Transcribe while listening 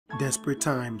Desperate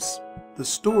Times. The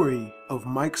story of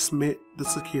Mike Schmidt, the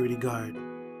security guard.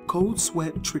 Cold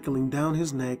sweat trickling down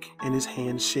his neck and his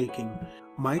hands shaking.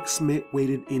 Mike Schmidt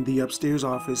waited in the upstairs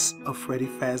office of Freddy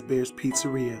Fazbears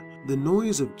Pizzaria, the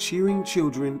noise of cheering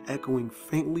children echoing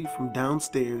faintly from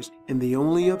downstairs, and the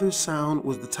only other sound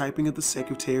was the typing of the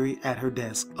secretary at her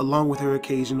desk, along with her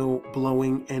occasional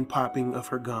blowing and popping of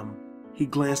her gum. He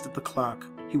glanced at the clock.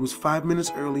 He was 5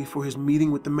 minutes early for his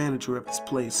meeting with the manager of his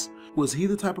place. Was he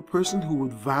the type of person who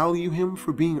would value him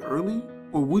for being early?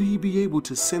 Or would he be able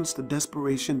to sense the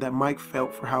desperation that Mike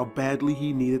felt for how badly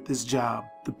he needed this job?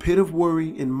 The pit of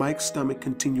worry in Mike's stomach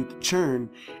continued to churn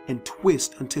and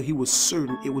twist until he was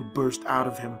certain it would burst out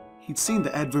of him. He'd seen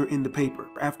the advert in the paper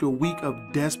after a week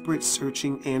of desperate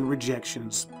searching and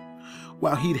rejections.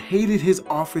 While he'd hated his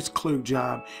office clerk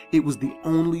job, it was the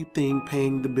only thing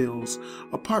paying the bills,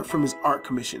 apart from his art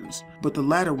commissions, but the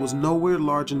latter was nowhere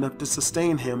large enough to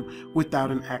sustain him without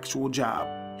an actual job.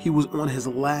 He was on his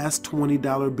last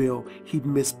 $20 bill, he'd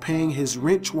missed paying his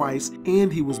rent twice,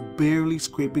 and he was barely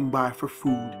scraping by for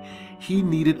food. He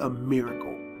needed a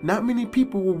miracle. Not many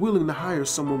people were willing to hire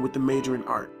someone with a major in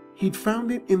art. He'd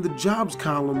found it in the jobs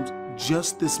columns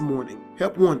just this morning.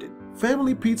 Help wanted.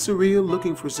 Family pizzeria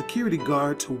looking for security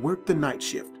guard to work the night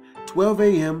shift, 12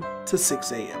 a.m. to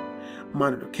 6 a.m.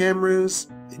 Monitor cameras,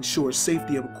 ensure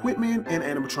safety of equipment and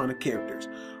animatronic characters,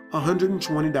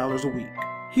 $120 a week.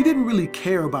 He didn't really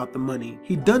care about the money.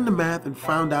 He'd done the math and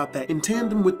found out that in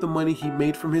tandem with the money he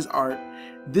made from his art,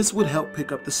 this would help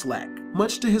pick up the slack.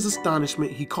 Much to his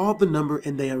astonishment, he called the number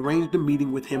and they arranged a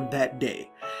meeting with him that day.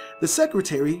 The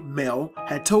secretary, Mel,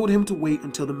 had told him to wait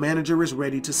until the manager is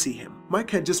ready to see him. Mike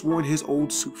had just worn his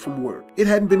old suit from work. It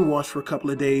hadn't been washed for a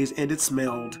couple of days and it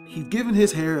smelled. He'd given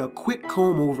his hair a quick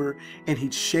comb over and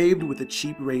he'd shaved with a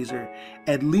cheap razor.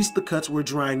 At least the cuts were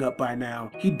drying up by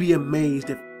now. He'd be amazed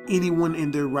if anyone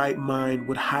in their right mind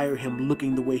would hire him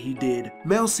looking the way he did.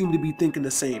 Mel seemed to be thinking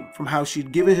the same, from how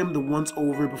she'd given him the once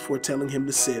over before telling him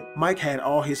to sit. Mike had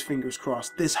all his fingers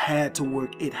crossed. This had to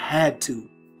work. It had to.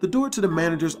 The door to the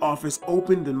manager's office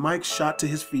opened and Mike shot to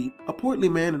his feet. A portly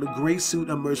man in a gray suit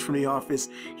emerged from the office.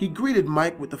 He greeted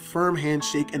Mike with a firm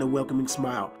handshake and a welcoming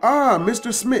smile. "Ah,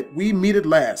 Mr. Schmidt, we meet at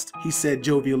last," he said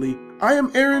jovially. "I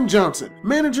am Aaron Johnson,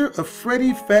 manager of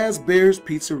Freddy Fazbears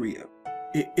Pizzeria."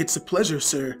 It's a pleasure,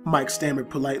 sir," Mike stammered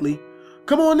politely.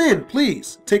 "Come on in,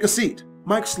 please. Take a seat."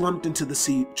 Mike slumped into the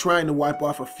seat, trying to wipe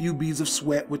off a few beads of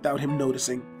sweat without him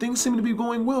noticing. Things seem to be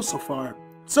going well so far.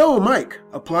 "So, Mike,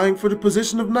 applying for the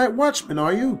position of night watchman,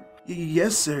 are you?"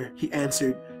 "Yes, sir," he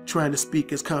answered, trying to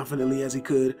speak as confidently as he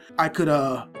could. "I could,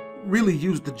 really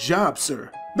use the job, sir."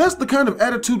 "That's the kind of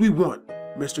attitude we want,"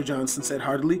 Mr. Johnson said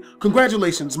heartily.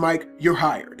 "Congratulations, Mike, you're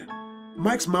hired."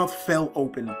 Mike's mouth fell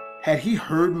open. Had he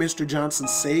heard Mr. Johnson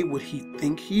say what he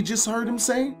think he just heard him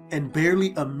say? And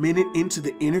barely a minute into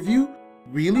the interview?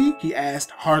 "Really?" he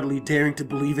asked, hardly daring to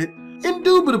believe it.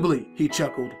 "Indubitably," he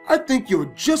chuckled. "I think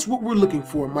you're just what we're looking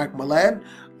for, Mike, my lad.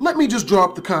 Let me just draw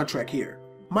up the contract here."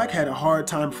 Mike had a hard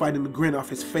time fighting the grin off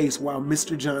his face while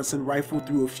Mr. Johnson rifled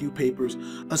through a few papers.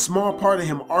 A small part of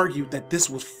him argued that this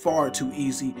was far too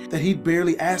easy, that he'd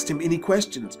barely asked him any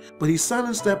questions, but he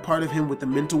silenced that part of him with a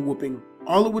mental whooping.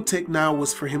 All it would take now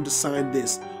was for him to sign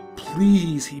this.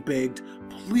 "Please," he begged,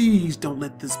 "please don't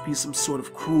let this be some sort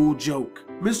of cruel joke."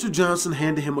 Mr. Johnson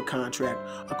handed him a contract.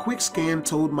 A quick scan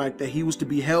told Mike that he was to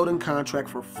be held in contract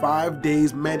for 5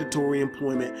 days mandatory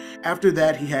employment. After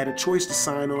that, he had a choice to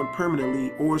sign on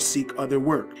permanently or seek other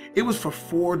work. It was for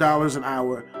 $4 an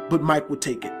hour, but Mike would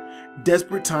take it.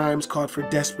 Desperate times called for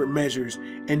desperate measures,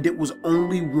 and it was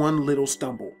only one little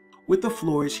stumble. With a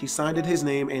flourish, he signed his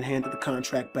name and handed the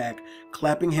contract back,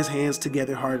 clapping his hands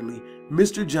together heartily.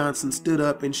 Mr. Johnson stood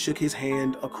up and shook his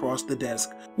hand across the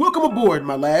desk. "Welcome aboard,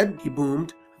 my lad," he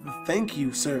boomed. "Thank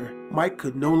you, sir." Mike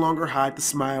could no longer hide the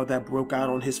smile that broke out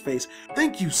on his face.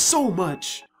 "Thank you so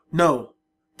much." "No,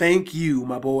 thank you,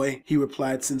 my boy," he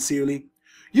replied sincerely.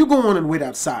 "You go on and wait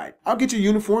outside. I'll get your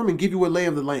uniform and give you a lay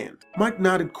of the land." Mike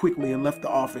nodded quickly and left the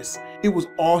office. It was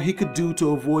all he could do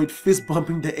to avoid fist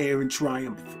bumping the air in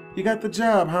triumph. "You got the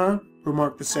job, huh?"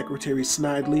 remarked the secretary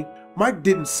snidely. Mike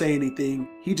didn't say anything,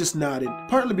 he just nodded,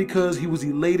 partly because he was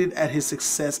elated at his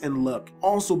success and luck,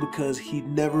 also because he'd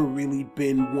never really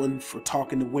been one for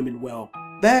talking to women well.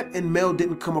 That and Mel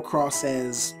didn't come across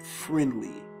as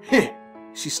friendly. "Heh,"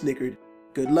 she snickered.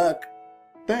 "Good luck."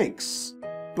 "Thanks.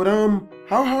 But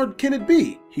how hard can it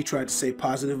be?" he tried to say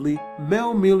positively.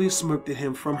 Mel merely smirked at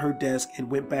him from her desk and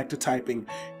went back to typing,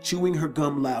 chewing her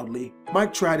gum loudly.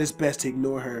 Mike tried his best to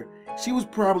ignore her. She was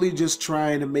probably just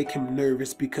trying to make him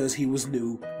nervous because he was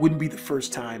new. Wouldn't be the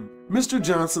first time. Mr.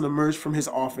 Johnson emerged from his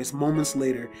office moments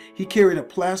later. He carried a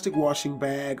plastic washing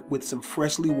bag with some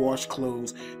freshly washed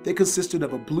clothes. They consisted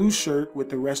of a blue shirt with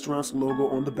the restaurant's logo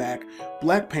on the back,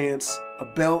 black pants, a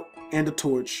belt, and a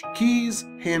torch, keys,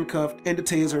 handcuffed, and a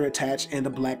taser attached, and a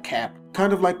black cap,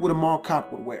 kind of like what a mall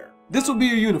cop would wear. "This will be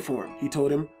your uniform," he told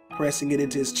him, pressing it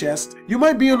into his chest. "You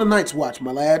might be on the night's watch,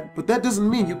 my lad, but that doesn't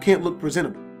mean you can't look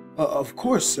presentable." Of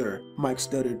course, sir," Mike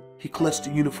stuttered. He clutched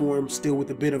the uniform, still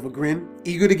with a bit of a grin.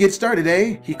 "Eager to get started,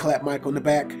 eh?" He clapped Mike on the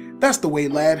back. "That's the way,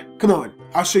 lad. Come on,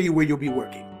 I'll show you where you'll be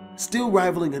working." Still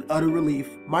rivaling in utter relief,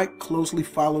 Mike closely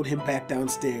followed him back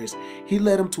downstairs. He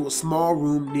led him to a small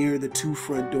room near the 2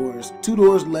 front doors. 2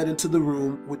 doors led into the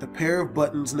room with a pair of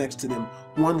buttons next to them,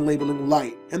 one labeling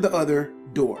light and the other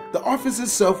door. The office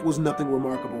itself was nothing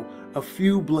remarkable. A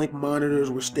few blank monitors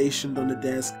were stationed on the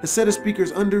desk, a set of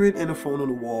speakers under it, and a phone on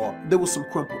the wall. There was some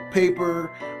crumpled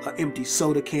paper, an empty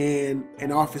soda can,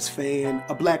 an office fan,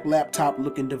 a black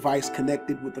laptop-looking device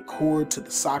connected with a cord to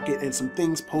the socket, and some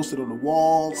things posted on the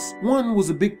walls. One was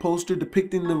a big poster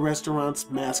depicting the restaurant's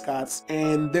mascots,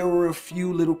 and there were a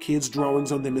few little kids'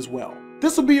 drawings on them as well.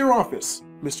 "This will be your office,"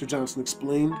 Mr. Johnson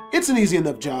explained. "It's an easy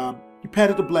enough job." He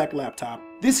patted the black laptop.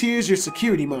 "This here's your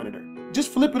security monitor. Just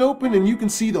flip it open and you can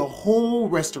see the whole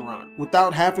restaurant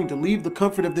without having to leave the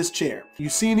comfort of this chair. You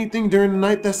see anything during the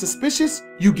night that's suspicious,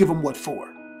 you give them what for."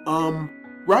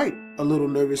 Right." A little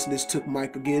nervousness took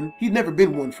Mike again. He'd never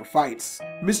been one for fights.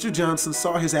 Mr. Johnson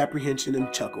saw his apprehension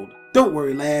and chuckled. "Don't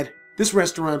worry, lad. This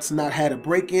restaurant's not had a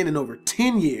break-in in over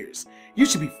 10 years. You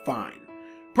should be fine.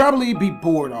 Probably be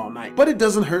bored all night, but it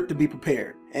doesn't hurt to be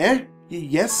prepared. Eh?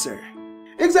 Yes, sir."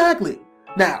 "Exactly.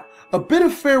 Now, a bit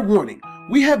of fair warning.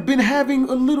 We have been having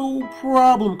a little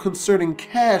problem concerning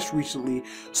cash recently,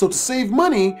 so to save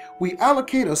money, we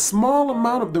allocate a small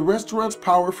amount of the restaurant's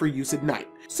power for use at night.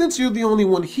 Since you're the only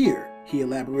one here," he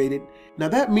elaborated, "now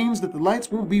that means that the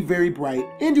lights won't be very bright,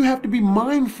 and you have to be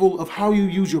mindful of how you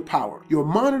use your power. Your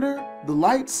monitor, the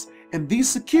lights, and these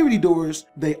security doors,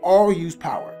 they all use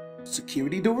power."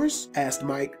 "Security doors?" asked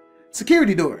Mike.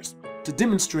 "Security doors." To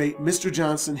demonstrate, Mr.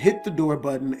 Johnson hit the door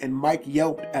button and Mike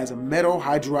yelped as a metal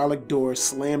hydraulic door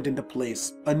slammed into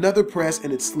place. Another press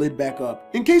and it slid back up.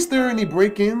 "In case there are any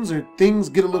break-ins or things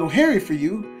get a little hairy for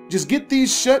you, just get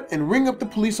these shut and ring up the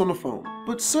police on the phone."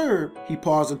 "But sir," he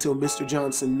paused until Mr.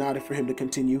 Johnson nodded for him to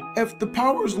continue. "If the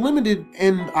power's limited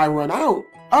and I run out..."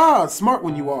 "Ah, smart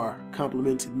one you are,"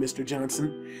 complimented Mr.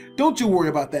 Johnson. "Don't you worry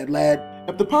about that, lad.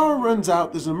 If the power runs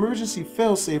out, there's an emergency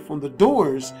failsafe on the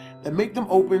doors that make them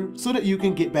open so that you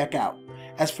can get back out.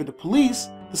 As for the police,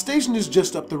 the station is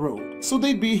just up the road, so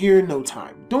they'd be here in no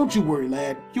time. Don't you worry,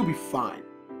 lad. You'll be fine."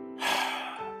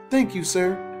 "Thank you,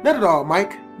 sir." "Not at all,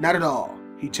 Mike. Not at all,"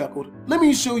 he chuckled. "Let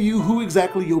me show you who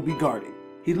exactly you'll be guarding."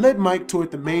 He led Mike toward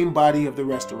the main body of the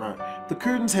restaurant. The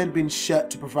curtains had been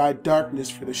shut to provide darkness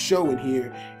for the show in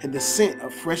here, and the scent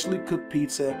of freshly cooked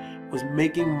pizza was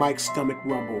making Mike's stomach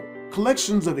rumble.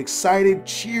 Collections of excited,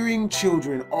 cheering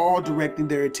children, all directing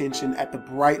their attention at the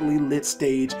brightly lit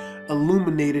stage,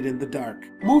 illuminated in the dark.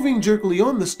 Moving jerkily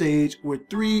on the stage were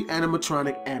 3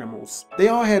 animatronic animals. They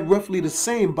all had roughly the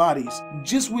same bodies,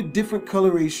 just with different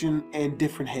coloration and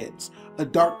different heads. A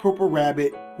dark purple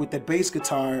rabbit with a bass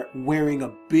guitar wearing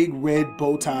a big red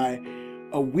bow tie,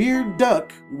 a weird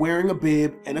duck wearing a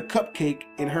bib and a cupcake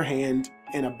in her hand,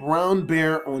 and a brown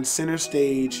bear on center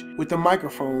stage with a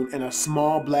microphone and a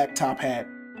small black top hat.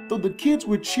 Though the kids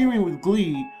were cheering with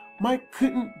glee, Mike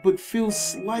couldn't but feel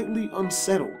slightly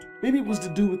unsettled. Maybe it was to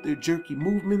do with their jerky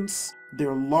movements,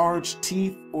 their large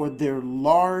teeth, or their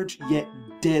large yet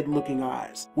dead-looking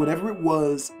eyes. Whatever it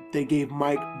was, they gave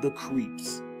Mike the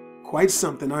creeps. "Quite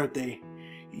something, aren't they?"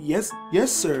 Yes,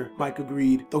 sir," Mike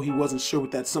agreed, though he wasn't sure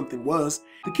what that something was.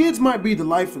 "The kids might be the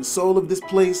life and soul of this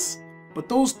place, but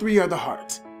those 3 are the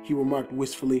heart," he remarked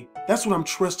wistfully. "That's what I'm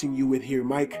trusting you with here,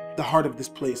 Mike, the heart of this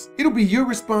place. It'll be your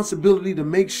responsibility to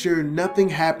make sure nothing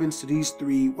happens to these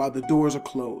 3 while the doors are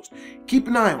closed. Keep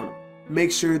an eye on them.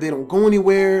 Make sure they don't go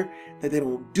anywhere, that they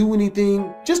don't do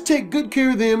anything. Just take good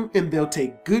care of them and they'll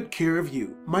take good care of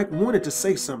you." Mike wanted to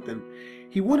say something.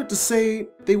 He wanted to say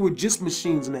they were just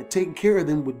machines and that taking care of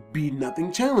them would be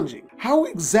nothing challenging. How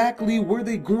exactly were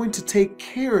they going to take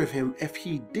care of him if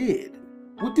he did?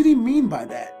 What did he mean by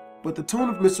that? But the tone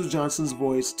of Mr. Johnson's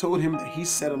voice told him that he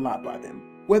said a lot by them.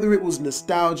 Whether it was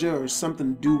nostalgia or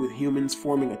something to do with humans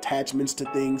forming attachments to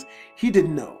things, he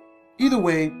didn't know. Either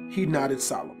way, he nodded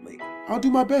solemnly. "I'll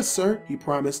do my best, sir," he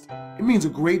promised. "It means a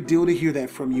great deal to hear that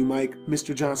from you, Mike."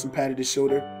 Mr. Johnson patted his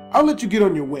shoulder. "I'll let you get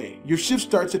on your way. Your shift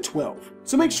starts at 12,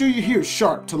 so make sure you're here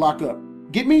sharp to lock up.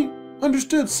 Get me?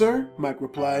 Understood, sir, Mike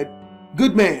replied.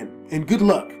 Good man, and good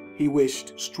luck, he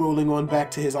wished, strolling on back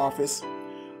to his office.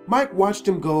 Mike watched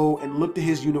him go and looked at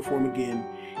his uniform again.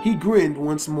 He grinned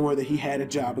once more that he had a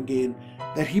job again,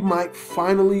 that he might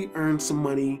finally earn some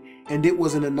money, and it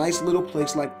was in a nice little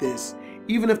place like this,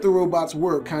 even if the robots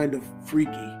were kind of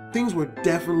freaky. Things were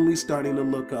definitely starting to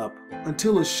look up,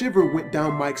 until a shiver went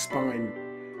down Mike's spine.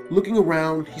 Looking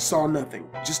around, he saw nothing,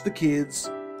 just the kids,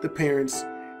 the parents,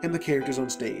 and the characters on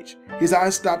stage. His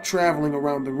eyes stopped traveling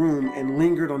around the room and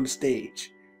lingered on the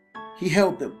stage. He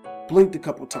held them, blinked a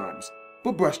couple times,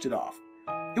 but brushed it off.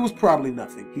 It was probably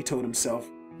nothing, he told himself,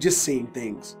 just seeing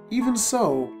things. Even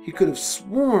so, he could have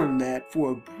sworn that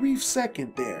for a brief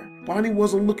second there, Bonnie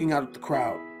wasn't looking out at the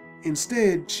crowd.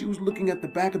 Instead, she was looking at the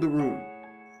back of the room,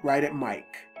 right at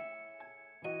Mike.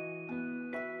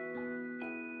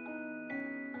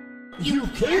 You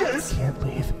kids! Can't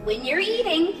leave. When you're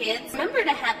eating, kids, remember to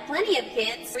have plenty of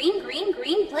kids. Green, green,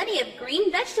 green, plenty of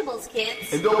green vegetables,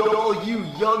 kids. And all you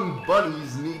young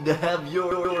bunnies need to have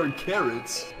your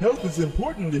carrots. Health is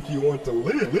important if you want to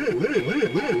live.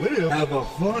 Have a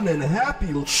fun and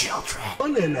happy Children.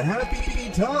 fun and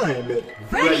happy time.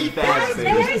 Freddy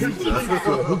Fazbears.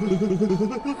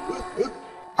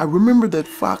 I remember that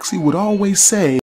Foxy would always say,